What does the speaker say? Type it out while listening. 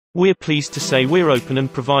We're pleased to say we're open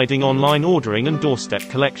and providing online ordering and doorstep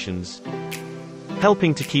collections.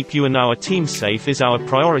 Helping to keep you and our team safe is our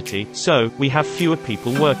priority, so we have fewer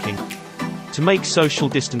people working. To make social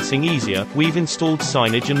distancing easier, we've installed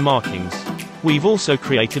signage and markings. We've also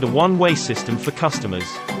created a one-way system for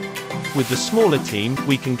customers. With the smaller team,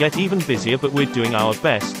 we can get even busier, but we're doing our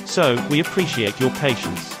best, so we appreciate your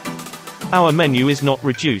patience. Our menu is not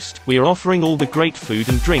reduced. We are offering all the great food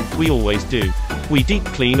and drink we always do. We deep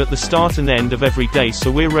clean at the start and end of every day, so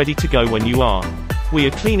we're ready to go when you are. We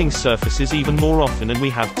are cleaning surfaces even more often, and we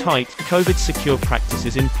have tight, COVID-secure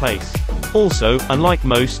practices in place. Also, unlike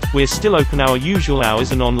most, we're still open our usual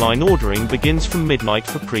hours, and online ordering begins from midnight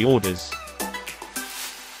for pre-orders.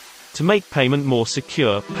 To make payment more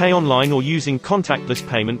secure, pay online or using contactless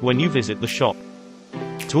payment when you visit the shop.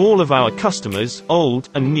 To all of our customers, old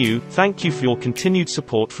and new, thank you for your continued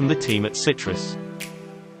support from the team at Citrus.